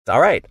All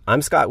right,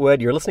 I'm Scott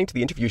Wood. You're listening to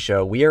The Interview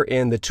Show. We are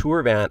in the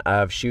tour van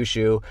of Xiu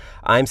Xiu.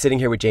 I'm sitting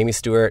here with Jamie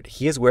Stewart.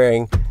 He is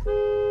wearing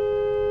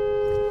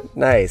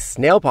nice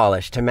nail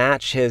polish to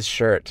match his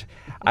shirt.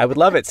 I would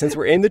love it, since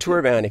we're in the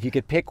tour van, if you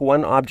could pick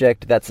one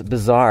object that's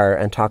bizarre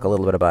and talk a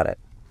little bit about it.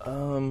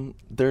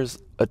 There's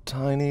a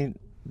tiny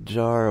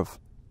jar of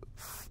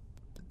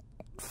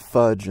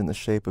fudge in the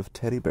shape of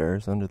teddy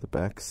bears under the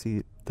back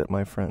seat that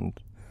my friend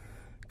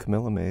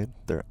Camilla made.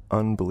 They're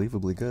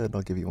unbelievably good.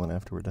 I'll give you one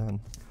after we're done.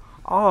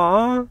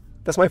 Aw,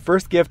 that's my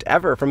first gift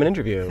ever from an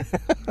interview.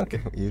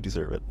 Okay, you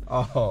deserve it.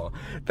 Oh,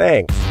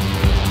 thanks.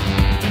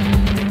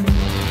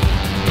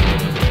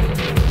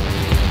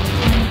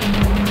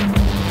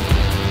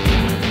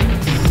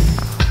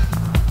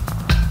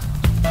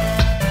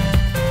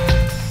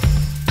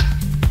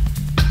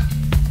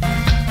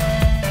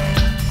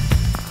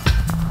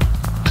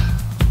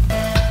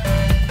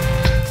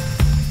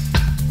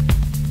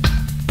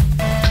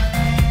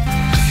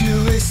 If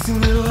you're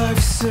wasting your life,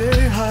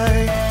 say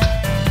hi.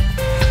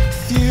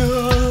 You're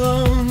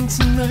alone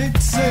tonight,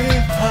 say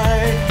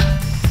hi.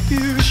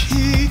 You,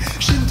 he,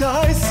 should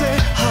I say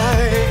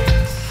hi?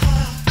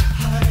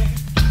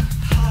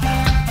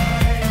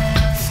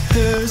 If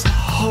there's a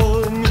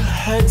hole in your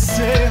head,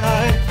 say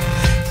hi.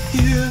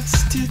 You're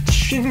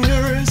stitching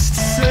your wrist,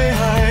 say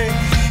hi.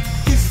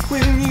 If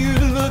when you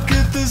look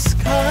at the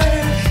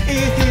sky,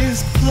 it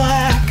is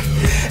black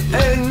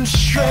and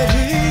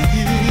shredded.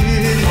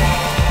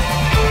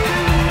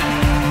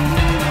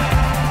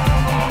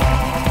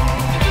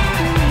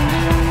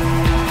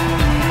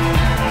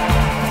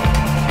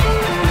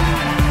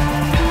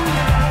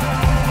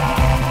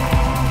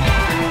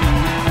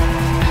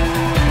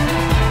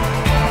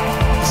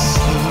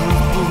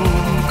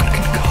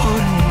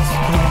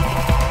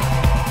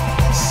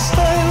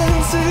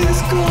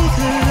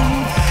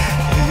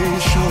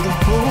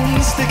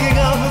 Sticking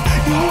out of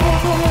your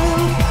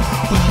home.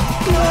 Well,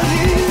 blood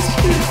is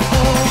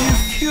beautiful.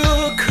 If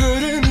your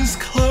curtain is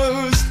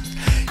closed,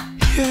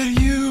 yet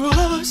you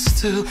are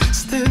still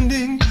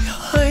standing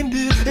behind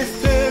it.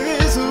 If there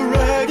is a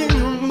rag in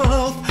your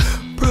mouth,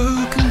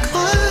 broken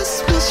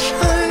glass will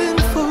shine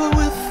for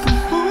with the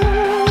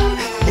moon.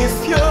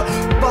 If your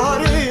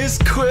body is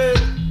quit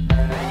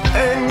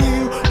and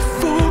you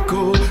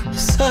forego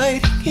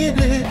reciting in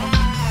it,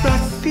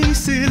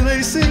 graffiti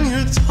lacing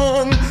your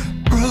tongue,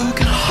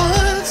 broken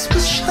hearts will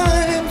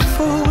shine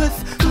for with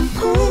the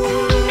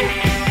moon.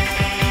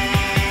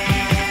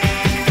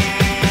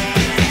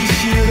 If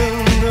you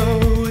don't know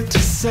what to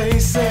say,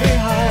 say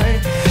hi.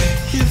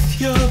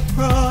 If your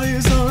bra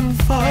is on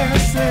fire,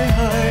 say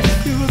hi.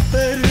 If your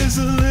bed is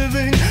a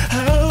living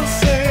hell,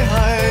 say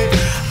hi.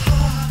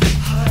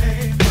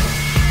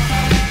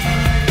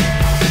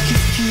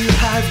 If you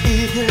have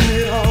eaten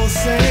it all,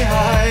 say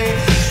hi.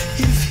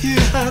 If you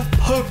have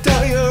poked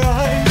out your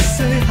eyes,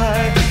 say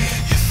hi.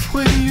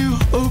 When you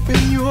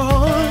open your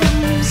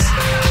arms,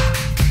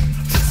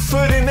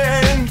 foot in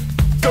hand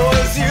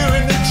goes you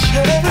in the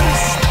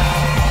chest.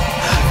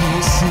 Have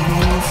you seen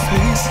your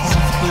faces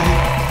of clay?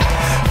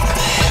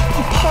 The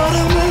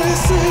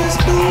hippopotamus is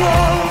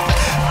below.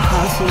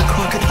 Half a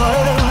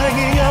crocodile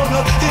hanging out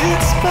of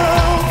its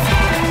mouth.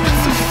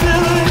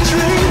 Fulfill a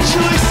dream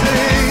choice.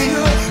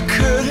 Your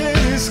curtain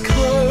is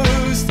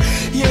closed,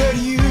 yet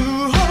you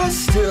are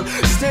still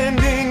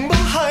standing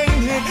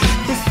behind it.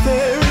 If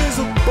there is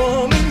a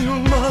bomb in your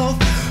mouth,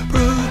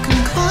 broken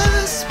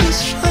glass will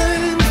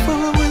shine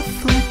for with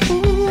the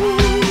moon.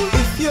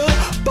 If your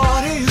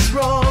body is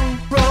wrong,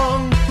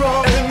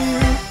 and you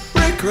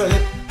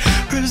regret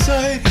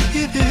residing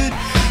in it,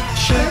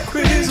 sharp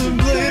razor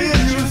blade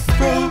in your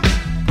throat,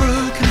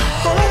 broken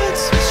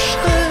hearts will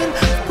shine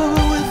for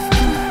with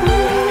the moon.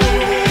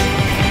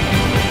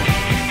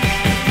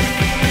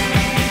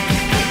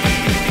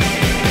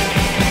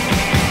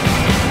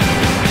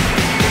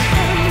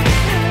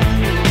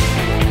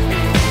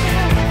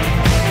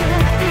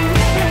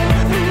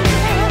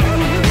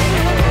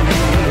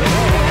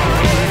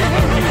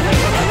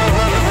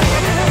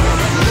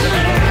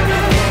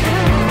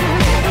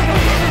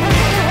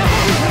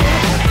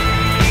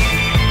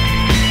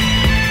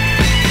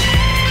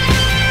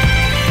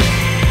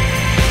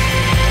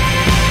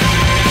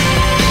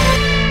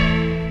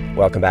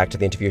 Welcome back to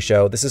The Interview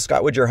Show. This is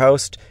Scott Wood, your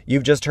host.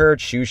 You've just heard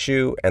Xiu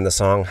Xiu and the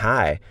song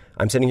Hi.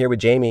 I'm sitting here with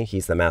Jamie.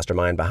 He's the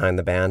mastermind behind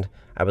the band.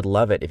 I would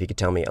love it if you could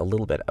tell me a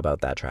little bit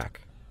about that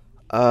track.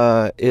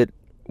 It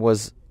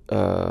was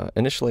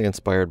initially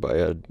inspired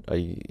by a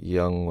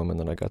young woman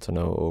that I got to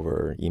know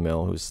over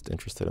email who's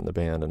interested in the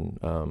band, and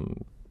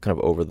kind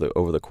of over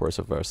the course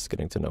of us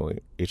getting to know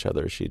each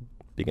other, she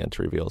began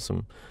to reveal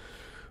some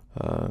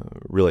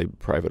really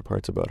private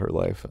parts about her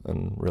life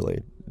and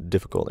really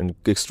difficult and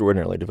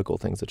extraordinarily difficult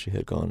things that she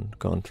had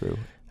gone through.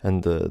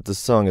 And the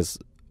song is,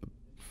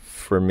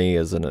 for me,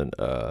 is an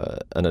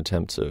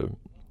attempt to,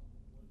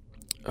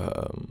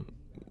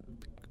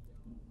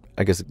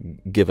 I guess,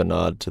 give a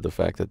nod to the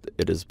fact that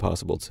it is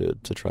possible to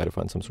try to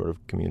find some sort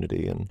of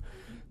community in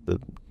the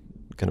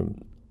kind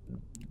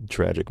of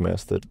tragic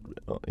mess that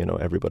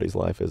everybody's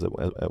life is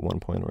at one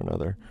point or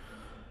another.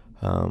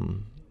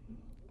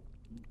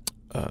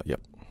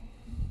 Yep.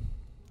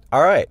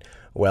 All right.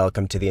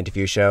 Welcome to the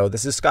interview show.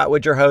 This is Scott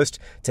Wood, your host.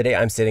 Today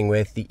I'm sitting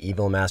with the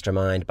evil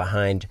mastermind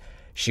behind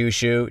Xiu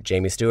Xiu,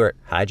 Jamie Stewart.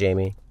 Hi,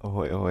 Jamie.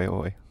 Ahoy, ahoy,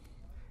 ahoy.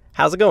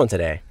 How's it going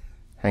today?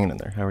 Hanging in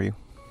there. How are you?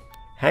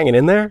 Hanging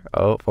in there?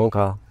 Oh, phone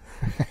call.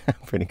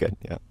 Pretty good,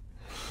 yeah.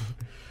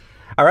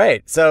 All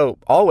right. So,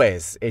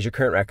 Always is your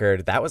current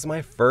record. That was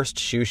my first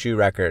Xiu Xiu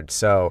record.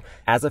 So,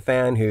 as a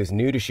fan who's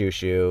new to Xiu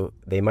Xiu,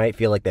 they might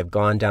feel like they've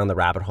gone down the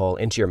rabbit hole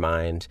into your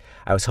mind.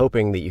 I was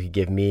hoping that you could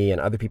give me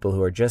and other people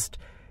who are just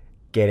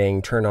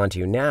getting turned on to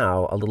you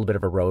now a little bit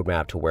of a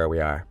roadmap to where we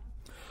are.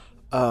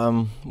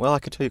 Well, I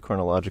could tell you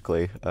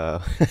chronologically.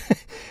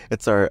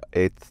 It's our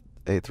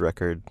eighth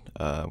record.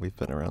 We've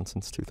been around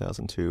since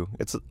 2002.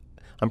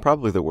 I'm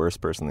probably the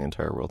worst person in the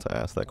entire world to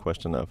ask that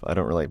question of. I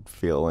don't really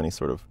feel any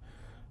sort of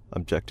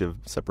objective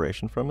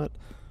separation from it.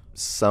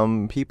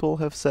 Some people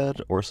have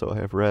said, or so I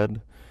have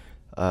read,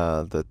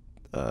 that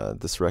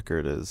this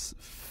record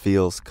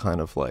feels kind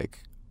of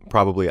like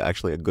probably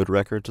actually a good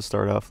record to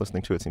start off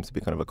listening to. It seems to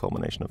be kind of a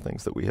culmination of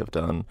things that we have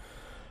done,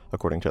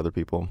 according to other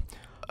people.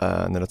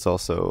 And then it's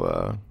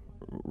also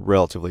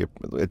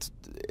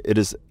it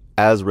is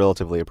as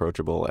relatively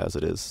approachable as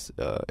it is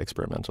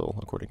experimental,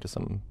 according to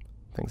some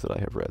things that I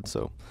have read.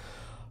 So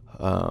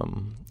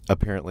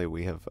apparently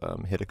we have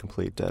hit a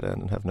complete dead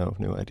end and have no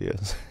new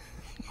ideas.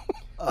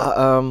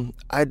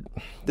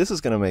 This is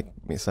going to make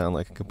me sound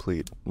like a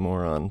complete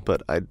moron,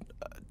 but I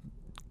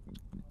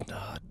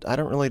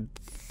don't really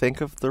think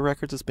of the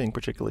records as being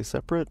particularly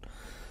separate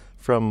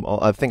from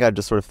all. I think I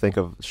just sort of think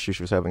of Xiu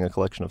Xiu as having a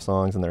collection of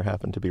songs, and there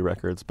happen to be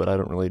records, but I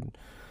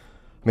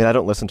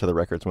don't listen to the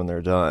records when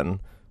they're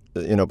done.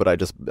 But I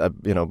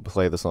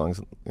play the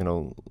songs,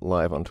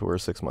 live on tour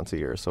 6 months a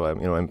year. So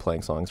I'm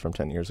playing songs from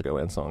 10 years ago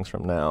and songs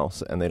from now,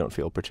 and they don't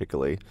feel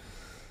particularly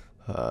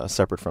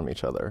separate from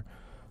each other.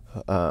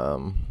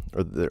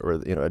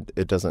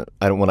 It doesn't.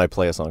 When I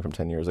play a song from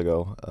 10 years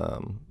ago,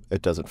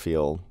 it doesn't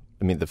feel.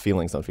 The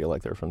feelings don't feel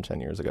like they're from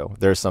 10 years ago.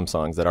 There are some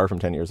songs that are from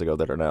 10 years ago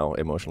that are now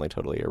emotionally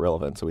totally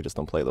irrelevant, so we just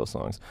don't play those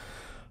songs.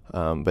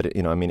 But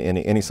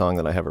any song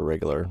that I have a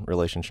regular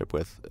relationship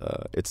with,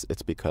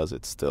 it's because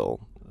it still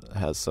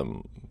has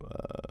some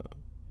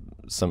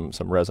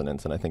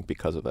resonance, and I think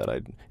because of that,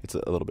 it's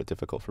a little bit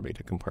difficult for me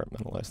to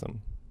compartmentalize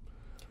them.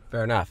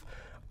 Fair enough.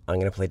 I'm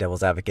going to play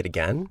devil's advocate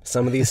again.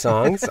 Some of these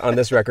songs on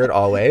this record,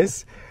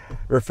 Always,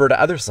 refer to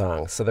other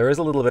songs, so there is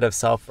a little bit of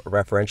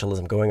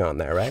self-referentialism going on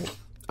there, right?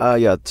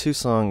 Yeah, two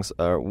songs.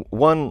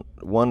 One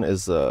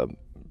is a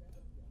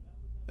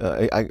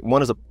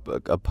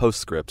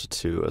postscript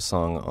to a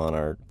song on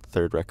our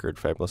third record,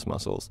 Fabulous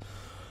Muscles.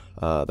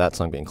 That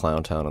song being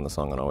Clown Town, and the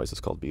song on Always is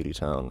called Beauty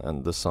Town.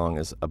 And the song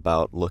is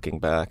about looking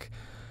back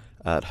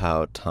at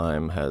how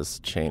time has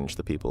changed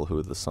the people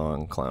who the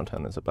song Clown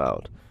Town is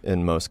about.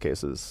 In most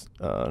cases,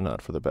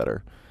 not for the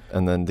better.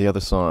 And then the other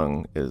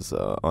song is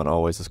on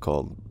Always is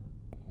called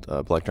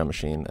Black Drum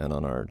Machine, and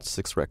on our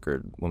sixth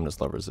record, Women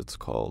as Lovers, it's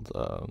called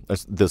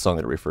the song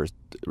that it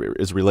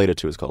is related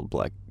to is called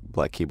Black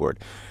Keyboard.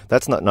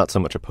 That's not so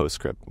much a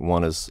postscript.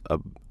 One is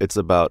it's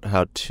about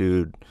how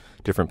two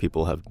different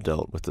people have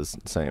dealt with the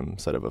same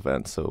set of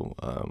events. So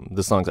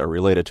the songs are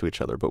related to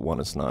each other, but one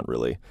is not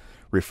really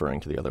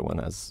referring to the other one,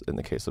 as in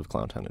the case of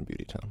Clown Town and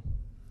Beauty Town.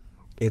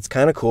 It's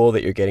kind of cool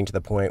that you're getting to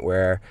the point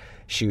where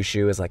Xiu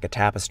Xiu is like a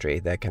tapestry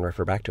that can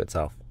refer back to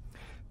itself.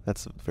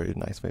 That's a very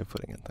nice way of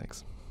putting it.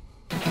 Thanks.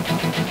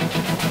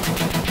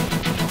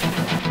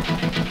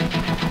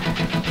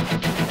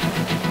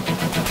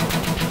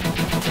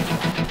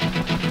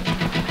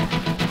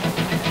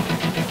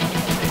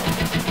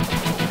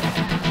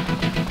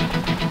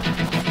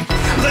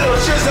 Little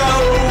Chizzo,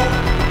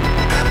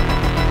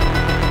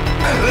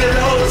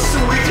 little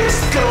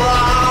sweetest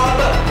glob,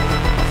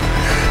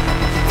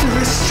 the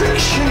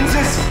restrictions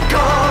is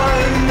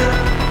gone,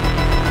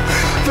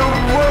 the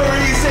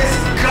worries is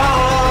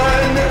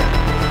gone.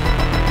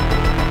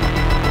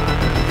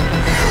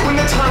 When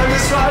the time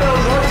is right, I'll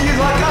love you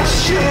like I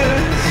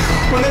should.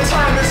 When the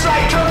time is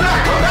right, come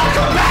back, come back,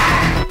 come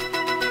back.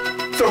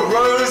 The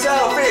rose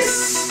elf is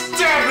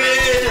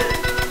stabbing.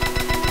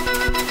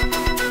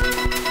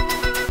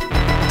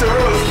 The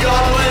rose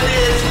goblin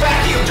is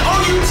vacuumed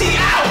OUT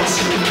out!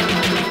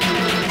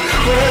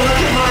 When I look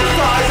at my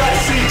thighs, I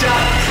see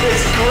death.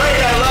 It's great,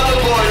 I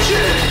love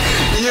abortion.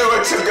 You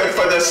are too good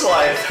for this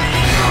life.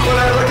 When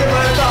I look at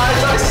my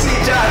thighs, I see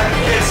death.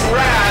 It's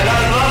rad,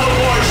 I love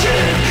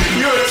abortion.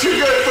 You are too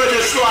good for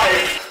this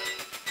life.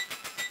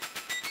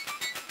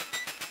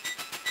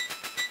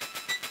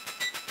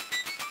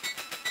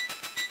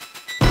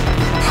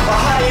 A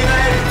hyena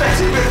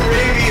infected with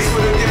rabies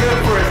would have given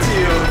birth to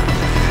you.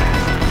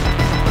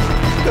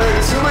 There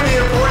are too many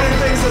important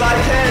things that I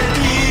can't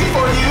be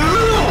for you!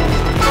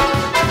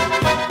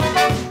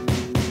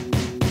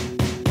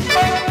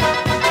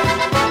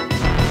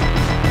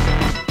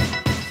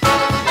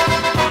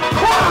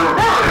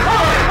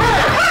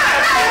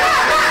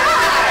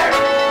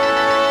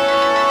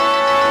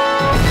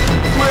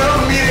 We'll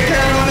meet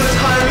again when the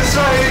time is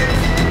right.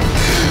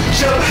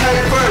 Jump head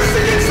first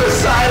against the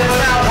side of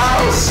an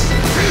outhouse.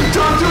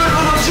 Don't do it,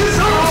 little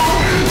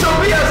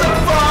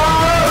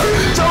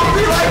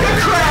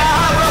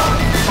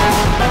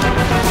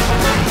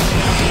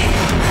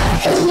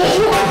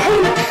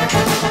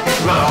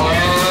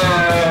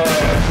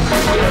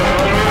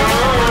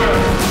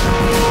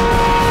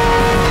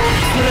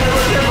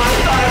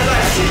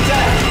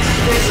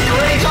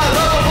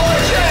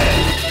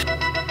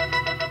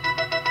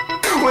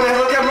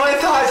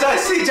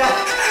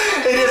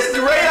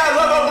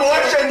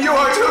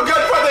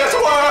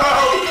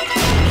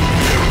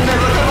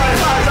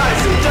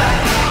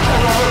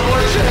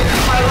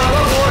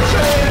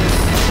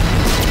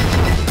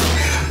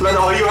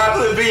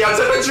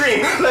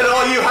dream. Let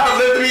all you have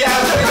live to be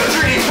as a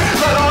dream.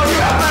 Let all you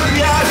have live to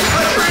be as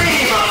a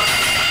dream.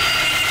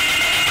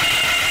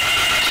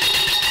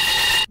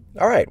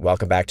 All right,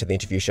 welcome back to the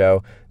interview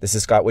show. This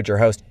is Scott Wood, your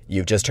host.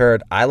 You've just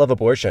heard I Love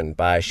Abortion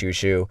by Xiu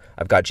Xiu.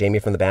 I've got Jamie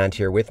from the band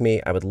here with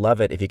me. I would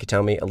love it if you could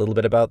tell me a little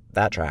bit about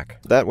that track.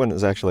 That one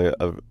is actually,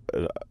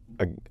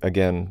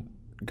 again,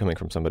 coming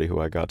from somebody who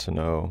I got to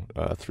know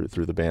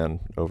through the band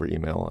over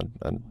email,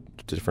 and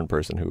a different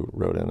person who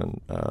wrote in.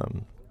 And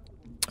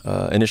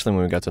initially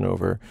when we got to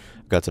know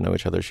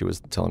each other, she was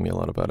telling me a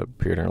lot about a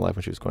period in her life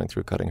when she was going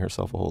through cutting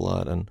herself a whole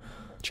lot, and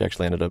she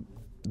actually ended up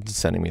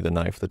sending me the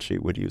knife that she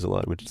would use a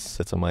lot, which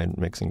sits on my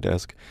mixing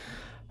desk.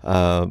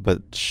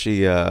 But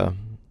she was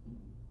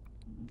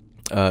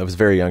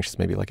very young. She's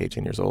maybe like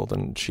 18 years old,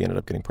 and she ended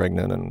up getting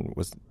pregnant and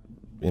was,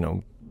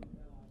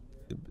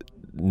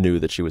 knew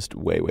that she was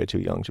way, way too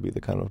young to be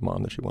the kind of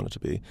mom that she wanted to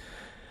be,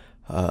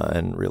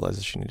 and realized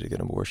that she needed to get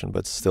an abortion,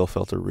 but still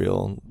felt a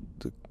real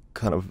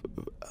kind of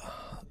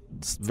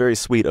very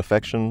sweet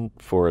affection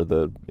for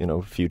the,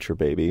 future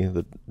baby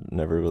that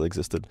never really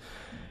existed.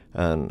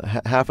 And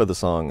half of the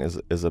song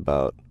is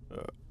about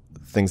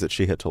things that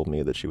she had told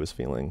me that she was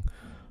feeling,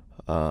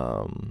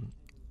 and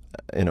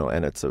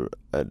it's a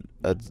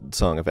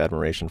song of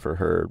admiration for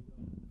her,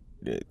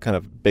 kind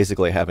of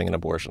basically having an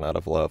abortion out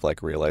of love,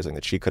 like realizing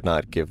that she could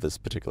not give this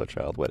particular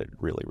child what it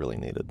really, really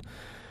needed.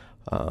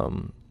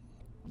 And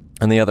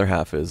the other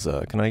half is,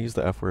 can I use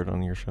the F word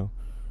on your show?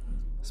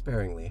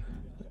 Sparingly.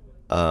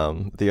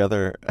 The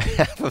other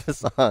half of the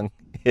song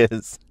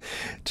is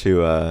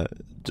to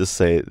just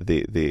say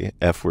the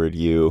F word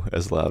 "you"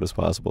 as loud as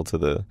possible to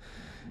the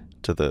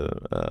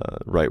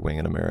right wing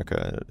in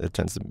America. It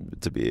tends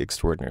to be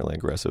extraordinarily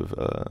aggressive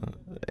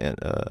and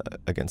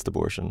against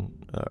abortion,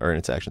 or in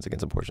its actions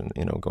against abortion.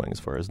 Going as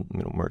far as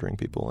murdering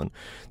people, and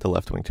the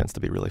left wing tends to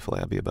be really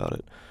flabby about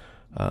it.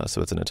 So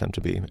it's an attempt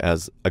to be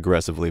as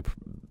aggressively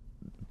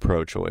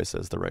pro-choice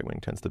as the right wing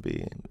tends to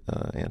be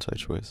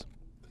anti-choice.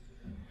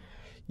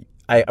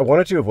 I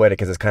wanted to avoid it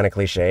because it's kind of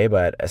cliche,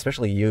 but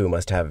especially you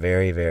must have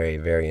very, very,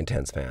 very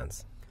intense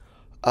fans.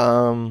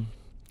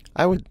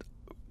 I would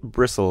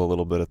bristle a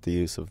little bit at the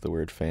use of the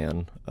word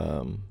fan,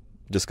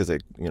 just because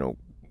it,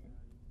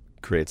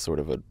 creates sort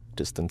of a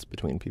distance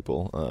between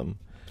people.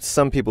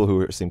 Some people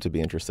who seem to be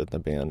interested in the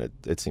band,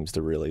 it seems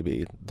to really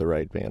be the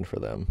right band for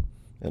them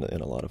in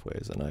a lot of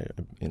ways, and I,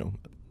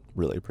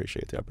 really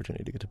appreciate the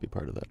opportunity to get to be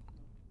part of that.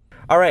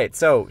 All right,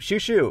 so Xiu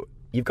Xiu,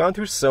 you've gone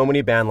through so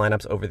many band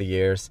lineups over the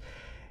years.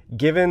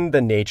 Given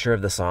the nature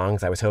of the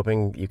songs, I was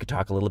hoping you could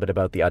talk a little bit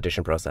about the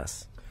audition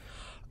process.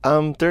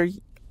 There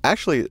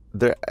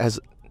has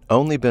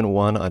only been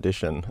one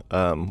audition,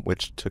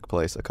 which took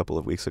place a couple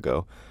of weeks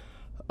ago.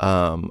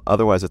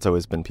 Otherwise, it's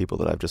always been people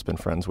that I've just been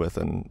friends with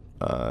and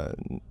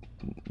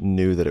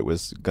knew that it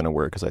was going to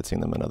work because I'd seen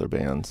them in other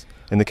bands.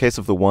 In the case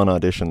of the one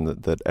audition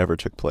that ever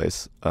took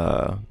place,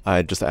 I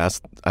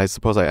asked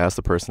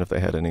the person if they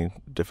had any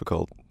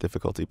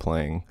difficulty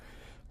playing,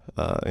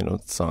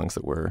 songs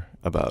that were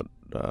about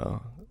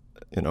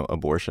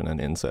abortion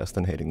and incest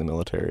and hating the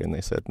military, and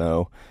they said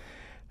no.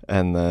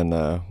 And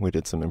then we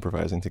did some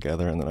improvising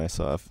together, and then I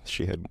saw if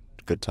she had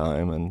a good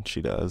time, and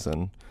she does,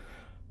 and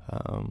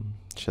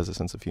she has a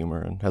sense of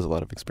humor and has a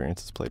lot of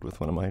experiences, played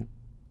with one of my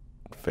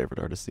favorite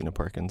artists, Zena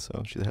Parkins,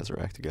 so she has her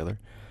act together.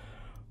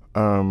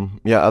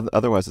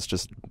 Otherwise it's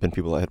just been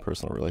people I had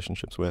personal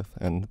relationships with,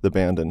 and the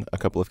band in a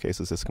couple of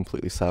cases has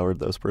completely soured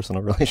those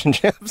personal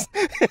relationships.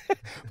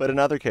 But in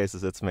other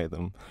cases it's made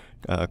them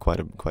quite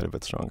a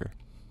bit stronger.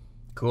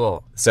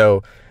 Cool.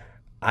 So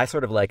I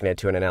sort of liken it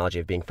to an analogy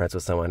of being friends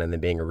with someone and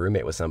then being a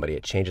roommate with somebody.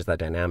 It changes that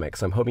dynamic.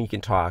 So I'm hoping you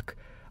can talk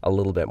a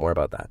little bit more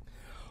about that.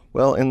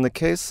 Well, in the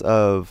case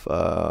of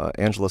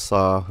Angela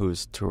Saw,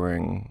 who's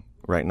touring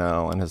right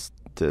now and has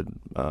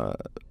done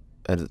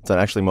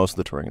actually most of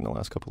the touring in the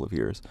last couple of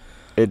years,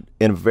 it,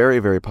 in a very,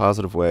 very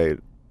positive way,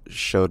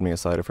 showed me a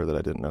side of her that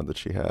I didn't know that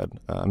she had.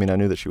 I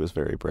knew that she was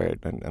very bright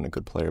and a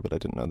good player, but I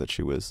didn't know that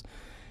she was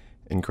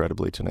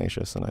incredibly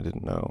tenacious, and I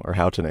didn't know, or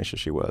how tenacious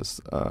she was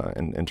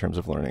in terms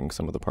of learning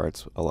some of the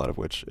parts, a lot of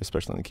which,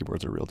 especially on the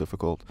keyboards, are real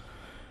difficult.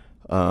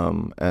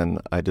 And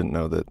I didn't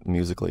know that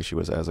musically she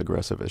was as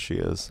aggressive as she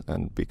is,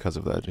 and because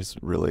of that, just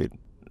really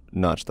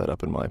notched that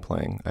up in my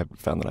playing. I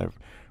found that I've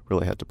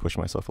really had to push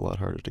myself a lot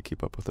harder to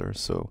keep up with her.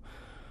 So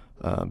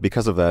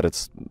because of that,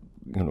 it's,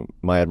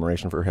 my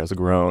admiration for her has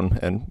grown.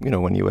 And,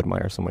 when you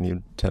admire someone,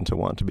 you tend to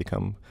want to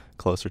become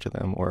closer to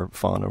them or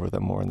fawn over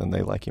them more, and then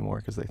they like you more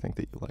because they think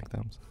that you like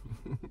them.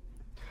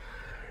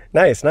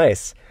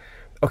 Nice.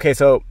 Okay,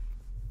 so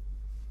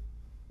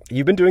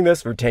you've been doing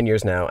this for 10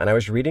 years now, and I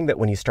was reading that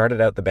when you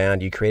started out the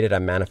band, you created a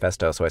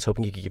manifesto, so I was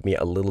hoping you could give me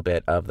a little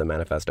bit of the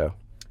manifesto.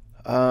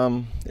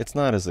 It's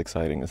not as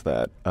exciting as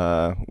that.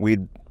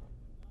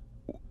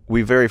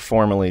 We very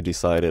formally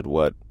decided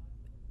what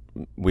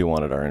we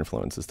wanted our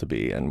influences to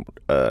be, and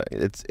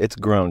it's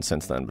grown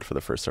since then, but for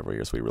the first several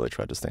years we really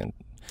tried to stay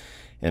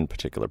in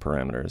particular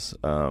parameters,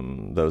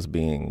 those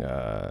being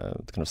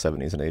kind of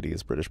 70s and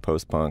 80s British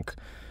post-punk,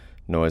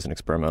 noise and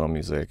experimental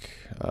music,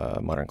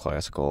 modern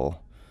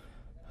classical,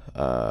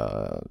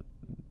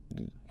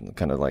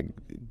 kind of like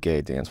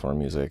gay dance floor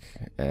music,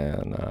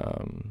 and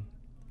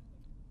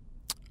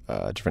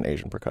different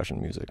Asian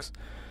percussion musics.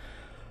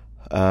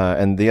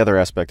 And the other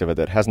aspect of it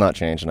that has not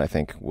changed, and I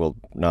think will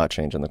not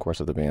change in the course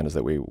of the band, is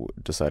that we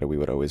decided we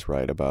would always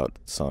write about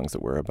songs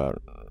that were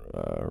about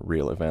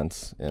real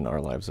events in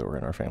our lives, or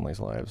in our families'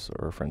 lives,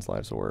 or friends'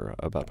 lives, or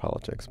about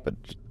politics. But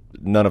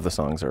none of the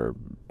songs are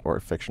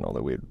fictional.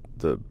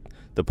 That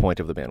the point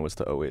of the band was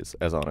to always,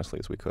 as honestly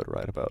as we could,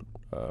 write about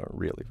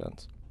real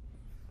events.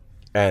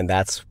 And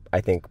that's, I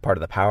think, part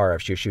of the power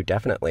of Xiu Xiu,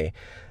 definitely.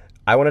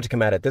 I wanted to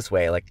come at it this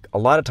way. Like, a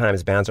lot of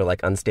times bands are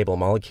like unstable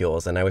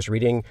molecules, and I was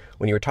reading,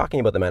 when you were talking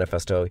about the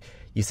manifesto,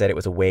 you said it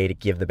was a way to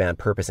give the band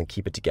purpose and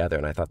keep it together,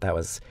 and I thought that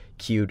was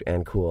cute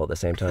and cool at the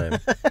same time.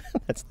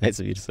 That's nice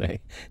of you to say.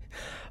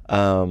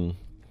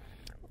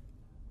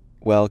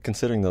 Well,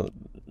 considering the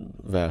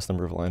vast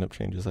number of lineup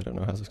changes, I don't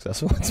know how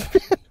successful it's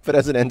been, but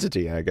as an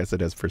entity, I guess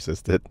it has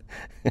persisted. ...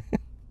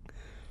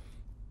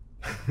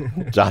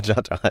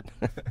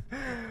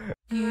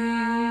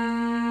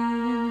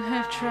 You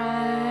have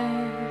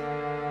tried,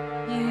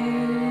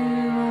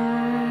 you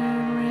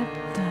are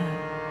ripped up,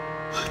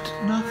 but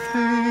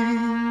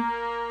nothing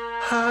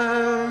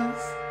has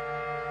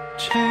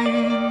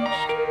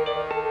changed.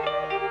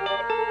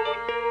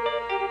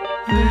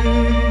 They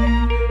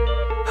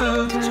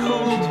have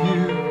told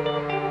you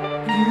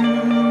you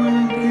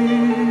will be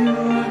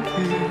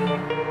lucky,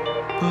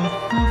 but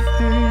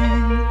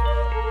nothing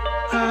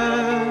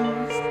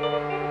has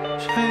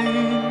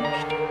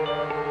changed.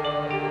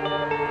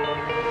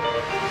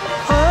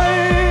 I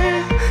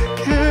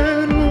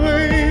can't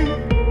wait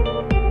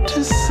to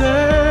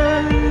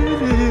set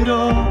it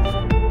off.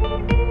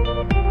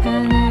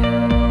 and it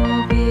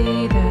will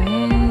be the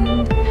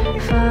end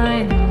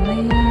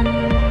finally.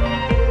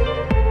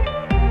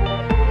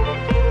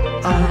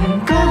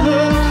 I'm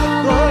gonna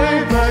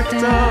lie back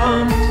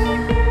down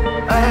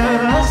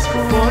and ask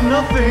for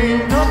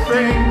nothing,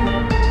 nothing.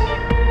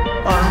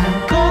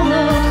 I'm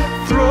gonna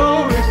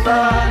throw it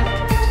back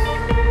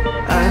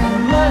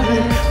and let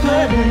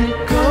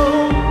it go.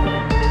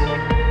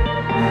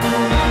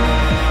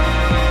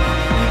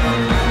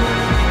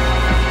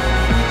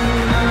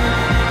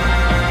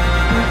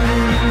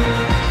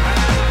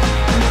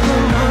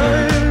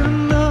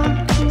 I'm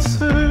not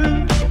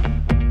concerned.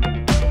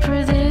 For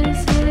this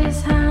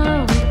is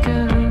how it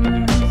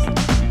goes.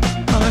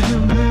 I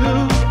am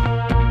ill,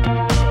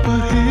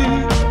 but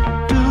it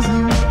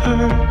doesn't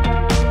hurt.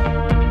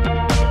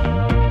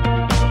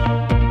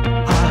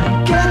 I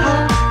get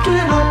up,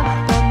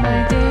 But my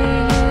day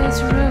is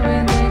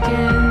ruined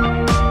again.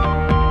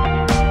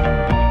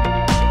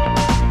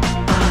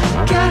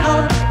 I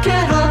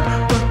get up,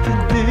 but the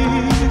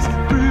day's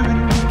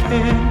ruined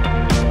again.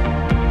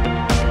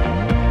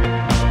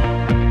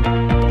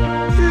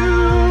 You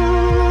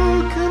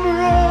can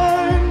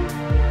run,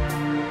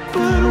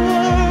 but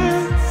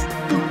what's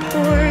the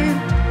point?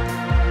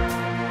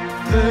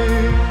 They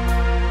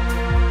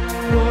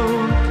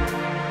won't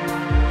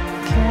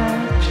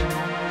Catch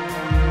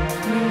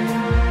you.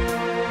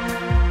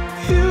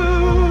 You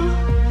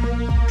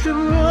can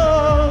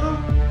love,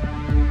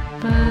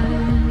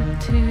 But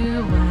to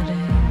what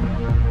end?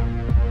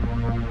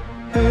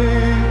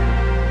 they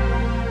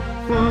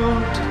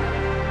won't.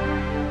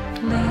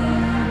 Leave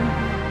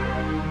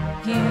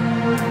you.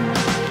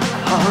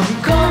 I'm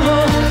gonna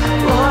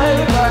lie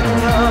back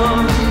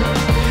down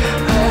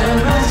and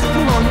ask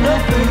for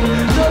nothing,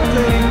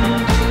 nothing.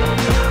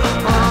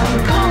 I'm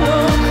gonna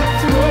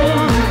throw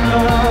it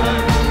back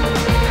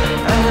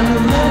and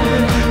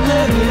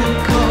let it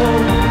go.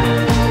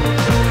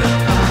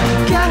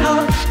 I get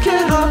up,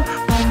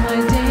 But my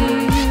day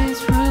is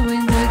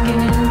ruined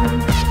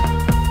again.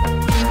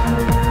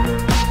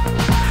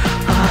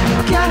 I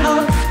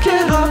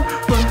get up,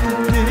 but the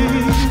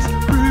day's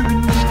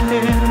ruined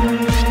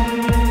again.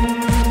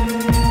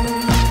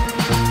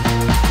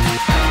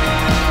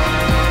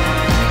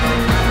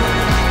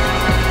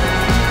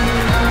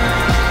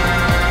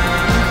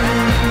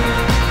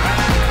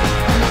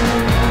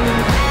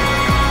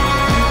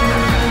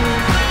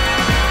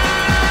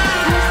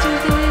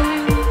 Yesterday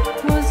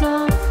was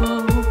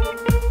awful.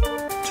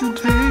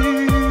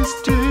 Today's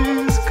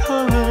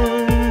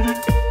discolored.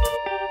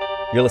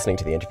 You're listening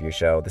to The Interview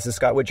Show. This is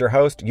Scott Wood, your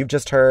host. You've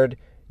just heard...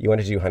 You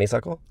wanted to do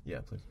Honeysuckle? Yeah,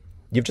 please.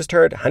 You've just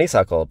heard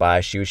Honeysuckle by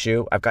Xiu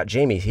Xiu. I've got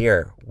Jamie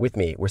here with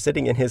me. We're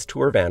sitting in his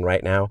tour van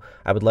right now.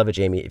 I would love it,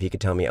 Jamie, if you could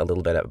tell me a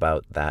little bit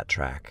about that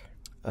track.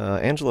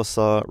 Angela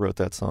Saw wrote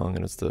that song,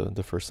 and it's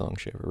the first song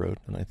she ever wrote,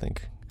 and I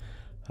think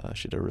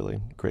she did a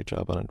really great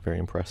job on it. Very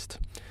impressed.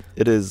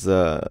 It is,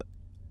 I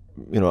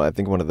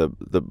think one of the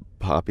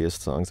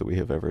poppiest songs that we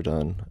have ever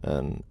done,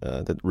 and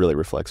that really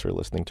reflects her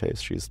listening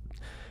taste. She's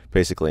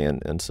basically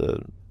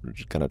into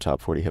kind of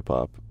top 40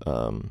 hip-hop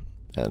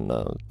and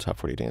top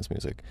 40 dance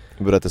music.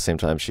 But at the same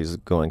time, she's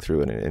going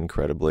through an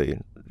incredibly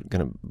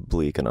kind of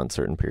bleak and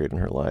uncertain period in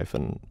her life,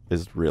 and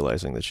is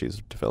realizing that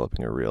she's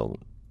developing a real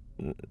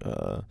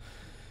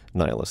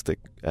nihilistic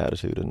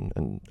attitude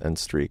and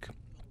streak.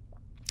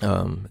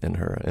 in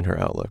her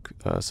outlook.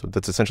 So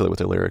that's essentially what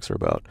the lyrics are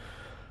about.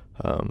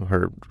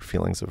 Her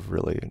feelings of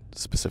really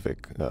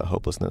specific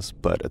hopelessness,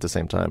 but at the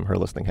same time, her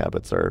listening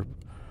habits are,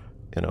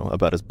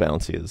 about as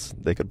bouncy as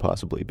they could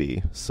possibly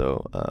be.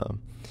 So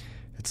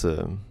it's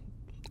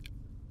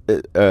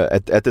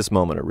at this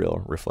moment a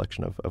real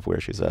reflection of where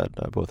she's at,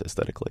 both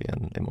aesthetically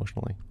and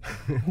emotionally.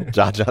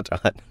 Dot, dot,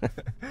 dot.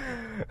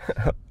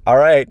 All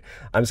right.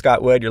 I'm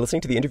Scott Wood. You're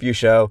listening to The Interview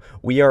Show.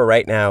 We are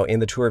right now in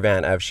the tour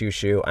van of Xiu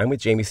Xiu. I'm with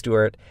Jamie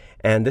Stewart,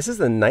 and this is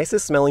the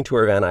nicest smelling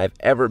tour van I've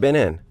ever been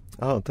in.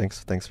 Oh,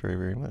 thanks very,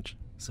 very much.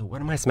 So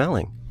what am I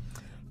smelling?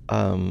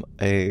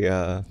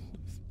 A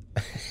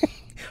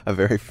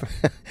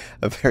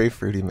very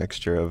fruity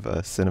mixture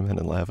of cinnamon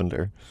and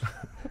lavender.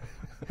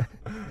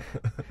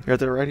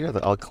 They're right here.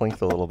 I'll clink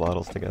the little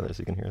bottles together so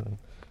you can hear them.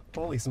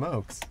 Holy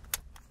smokes.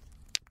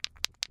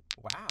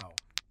 Wow.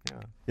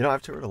 Yeah.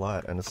 I've toured a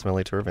lot, and a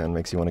smelly tour van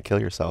makes you want to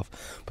kill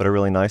yourself. But a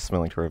really nice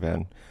smelling tour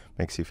van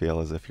makes you feel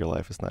as if your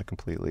life is not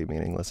completely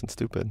meaningless and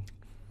stupid.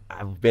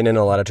 I've been in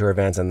a lot of tour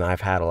vans, and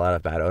I've had a lot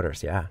of bad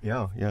odors, yeah.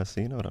 Yeah,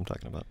 so you know what I'm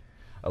talking about.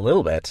 A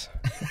little bit.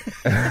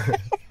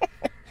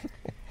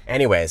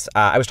 Anyways,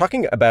 I was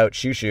talking about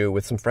Xiu Xiu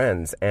with some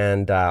friends,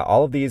 and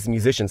all of these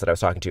musicians that I was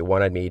talking to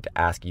wanted me to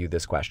ask you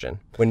this question.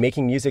 When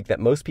making music that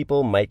most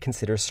people might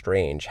consider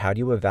strange, how do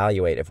you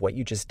evaluate if what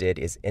you just did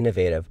is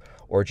innovative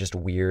or just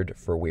weird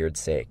for weird's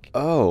sake?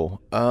 Oh,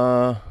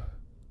 I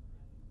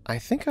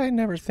think I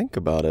never think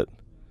about it.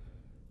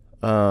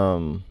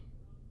 I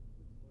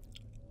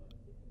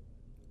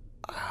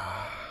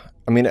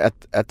mean,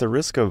 at the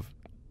risk of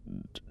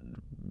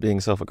being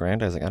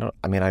self-aggrandizing,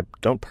 I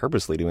don't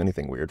purposely do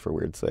anything weird for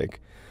weird's sake.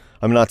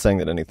 I'm not saying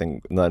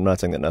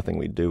that nothing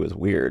we do is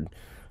weird,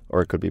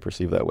 or it could be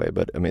perceived that way.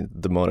 But I mean,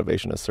 the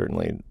motivation is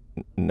certainly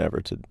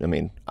never to. I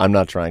mean, I'm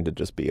not trying to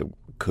just be a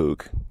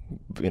kook,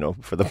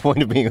 for the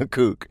point of being a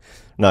kook.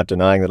 Not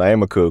denying that I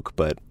am a kook,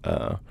 but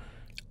I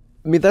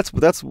mean,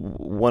 that's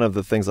one of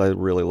the things I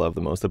really love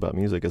the most about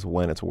music is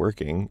when it's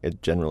working,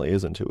 it generally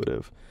is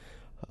intuitive.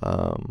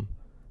 I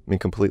mean,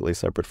 completely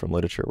separate from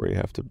literature, where you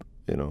have to,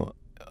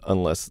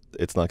 unless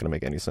it's not going to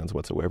make any sense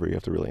whatsoever, you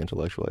have to really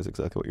intellectualize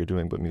exactly what you're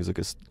doing. But music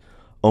is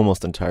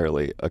almost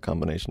entirely a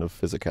combination of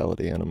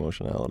physicality and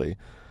emotionality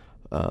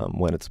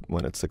when it's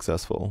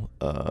successful,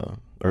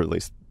 or at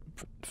least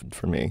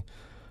for me.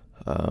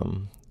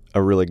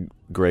 A really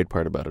great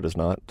part about it is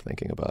not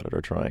thinking about it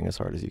or trying as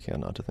hard as you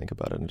can not to think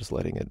about it and just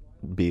letting it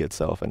be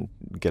itself and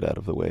get out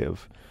of the way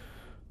of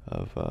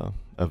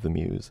the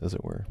muse, as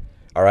it were.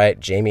 All right,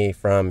 Jamie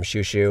from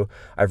Xiu Xiu,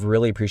 I've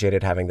really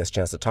appreciated having this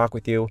chance to talk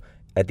with you.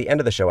 At the end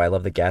of the show, I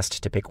love the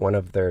guest to pick one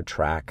of their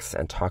tracks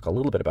and talk a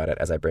little bit about it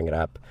as I bring it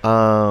up.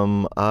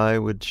 I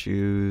would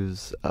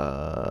choose...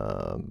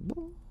 I'm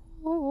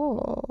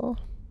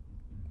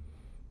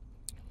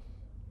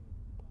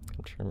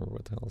trying to remember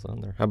what the hell's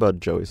on there. How about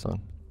Joey's song?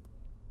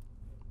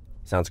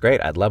 Sounds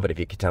great. I'd love it if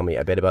you could tell me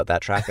a bit about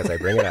that track as I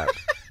bring it up.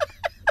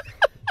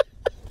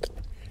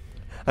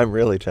 I'm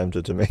really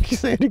tempted to make you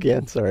say it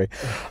again. Sorry.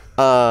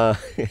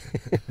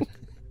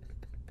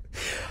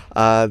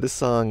 This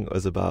song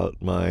was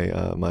about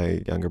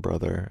my younger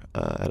brother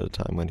at a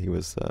time when he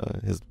was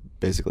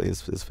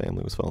his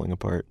family was falling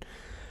apart,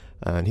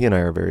 and he and I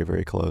are very,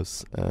 very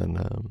close, and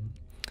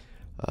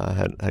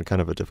had kind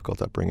of a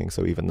difficult upbringing.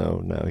 So even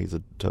though now he's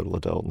a total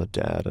adult and a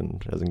dad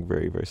and is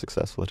very, very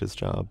successful at his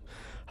job,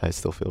 I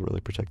still feel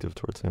really protective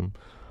towards him.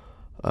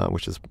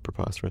 Which is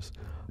preposterous.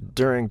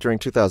 During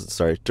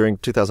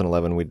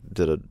 2011, we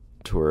did a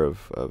tour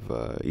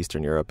of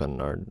Eastern Europe,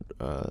 and our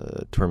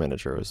tour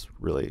manager was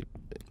really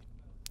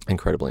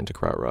incredibly into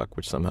krautrock,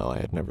 which somehow I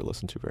had never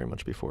listened to very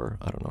much before.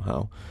 I don't know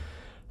how.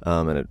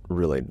 And it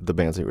really, the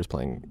bands he was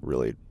playing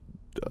really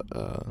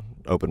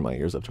opened my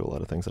ears up to a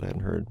lot of things that I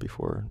hadn't heard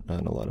before,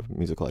 and a lot of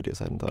musical ideas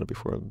I hadn't thought of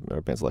before.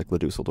 Bands like Le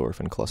Dusseldorf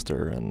and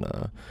Cluster and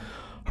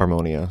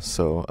Harmonia.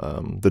 So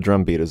the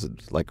drum beat is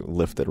like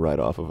lifted right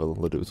off of a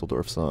Le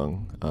Dusseldorf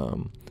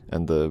song,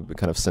 and the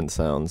kind of synth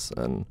sounds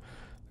and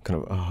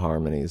kind of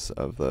harmonies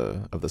of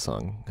the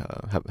song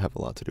have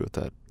a lot to do with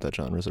that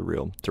genre. Is a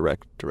real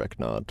direct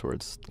nod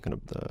towards kind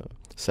of the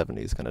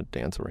 70s kind of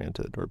dance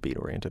oriented or beat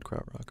oriented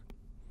krautrock.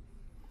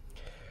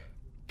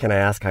 Can I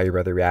ask how your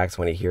brother reacts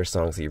when he hears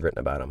songs that you've written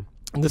about him?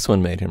 This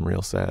one made him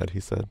real sad, he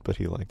said, but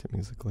he liked it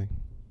musically.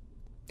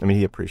 I mean,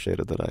 he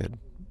appreciated that I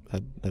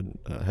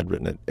had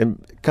written it,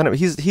 and kind of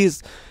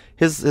his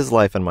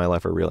life and my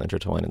life are real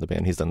intertwined in the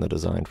band. He's done the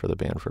design for the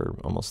band for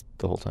almost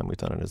the whole time we've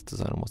done it. He's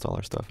designed almost all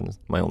our stuff, and is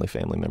my only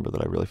family member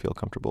that I really feel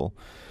comfortable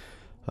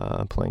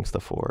playing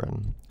stuff for.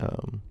 And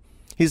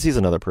he's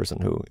another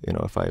person who,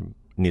 if I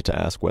need to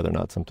ask whether or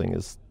not something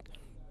is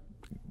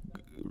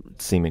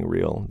seeming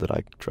real, that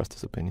I trust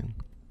his opinion.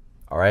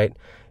 All right,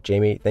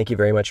 Jamie, thank you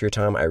very much for your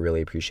time. I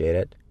really appreciate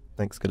it.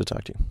 Thanks. Good to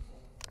talk to you.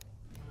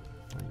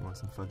 You want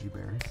some fudgy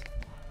berries?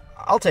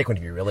 I'll take one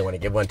if you really want to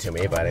give one to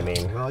me, but I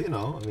mean... Well, if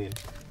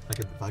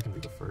I can be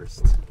the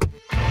first.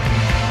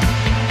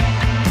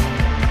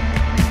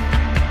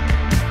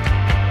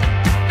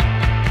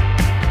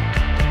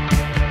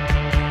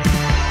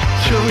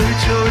 Joey,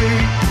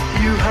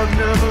 You have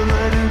never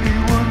let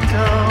anyone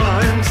down.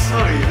 I am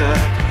sorry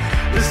that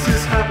this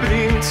is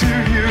happening to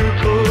you.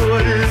 But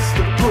what is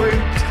the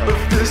point of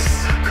this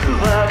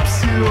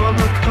collapse? You are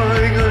not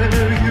crying, I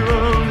know you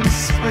are only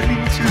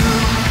sweating too.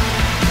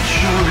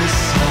 Joy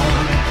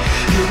song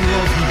in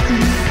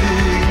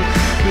everything,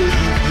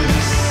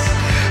 bitterness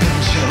and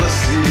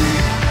jealousy.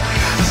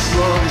 As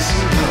long as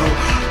you know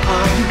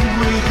I'm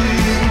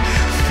waiting,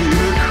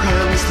 fear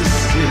crams the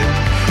skin.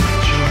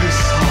 Joy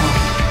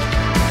song.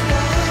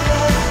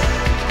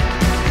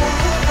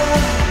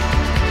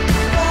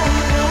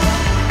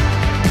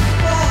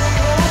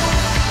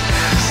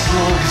 As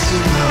long as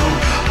you know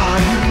I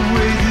am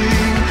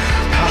waiting,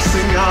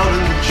 passing out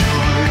in the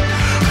joy,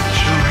 a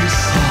joy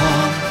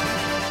song.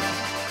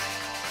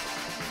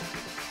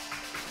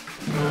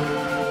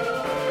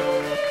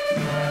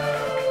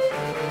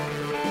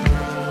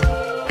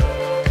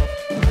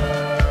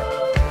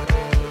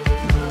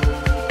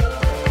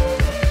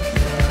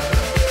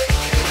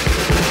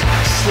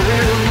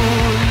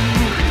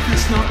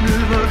 Not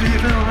new love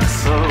even less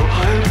so.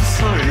 I am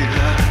sorry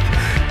that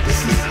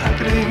this is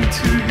happening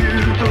to you.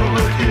 But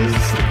what is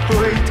the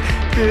point?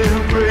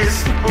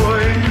 Embrace the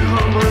point. You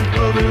are my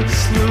brother. The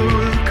snow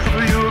will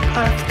cover your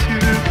path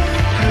too.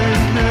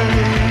 And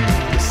Mary,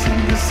 listen,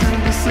 listen,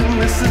 listen,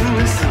 listen,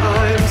 listen.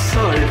 I am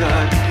sorry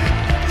that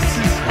this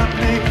is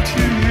happening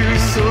to you.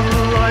 So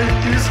the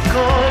light is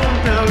gone.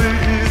 Now it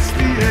is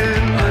the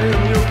end. I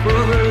am your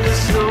brother. The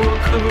snow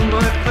will cover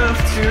my path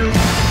too.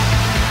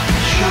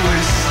 Joy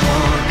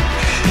song.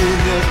 In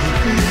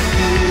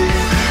everything,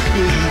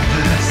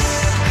 bitterness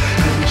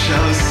and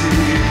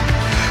jealousy.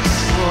 As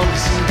long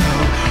as you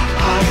know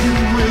I am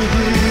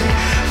waiting,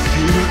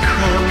 fear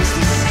crowns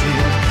the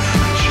skin,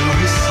 a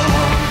joy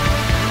song.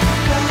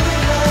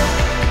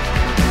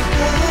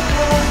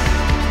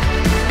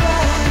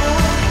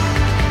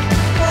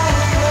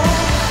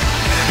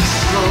 As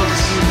long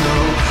as you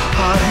know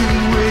I am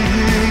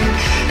waiting,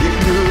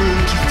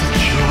 ignorant of the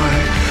joy,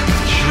 a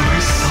joy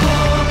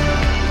song.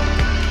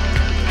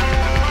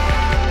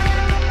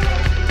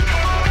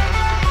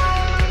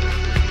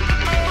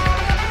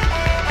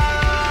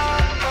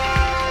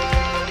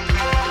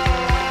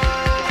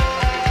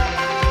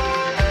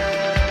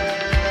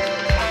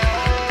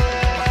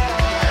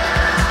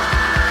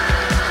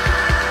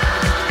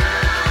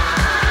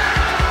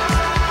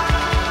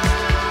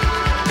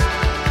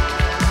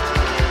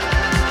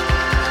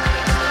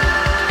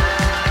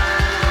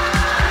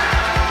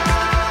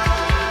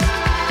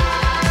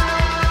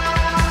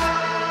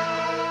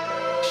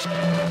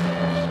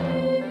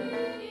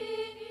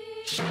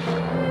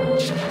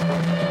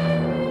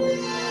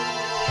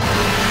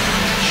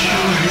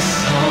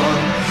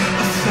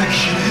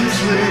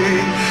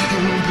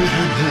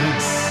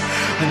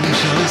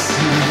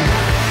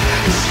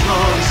 As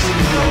long as you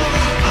know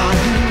I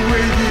am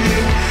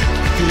waiting,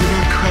 fear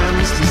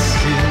crams the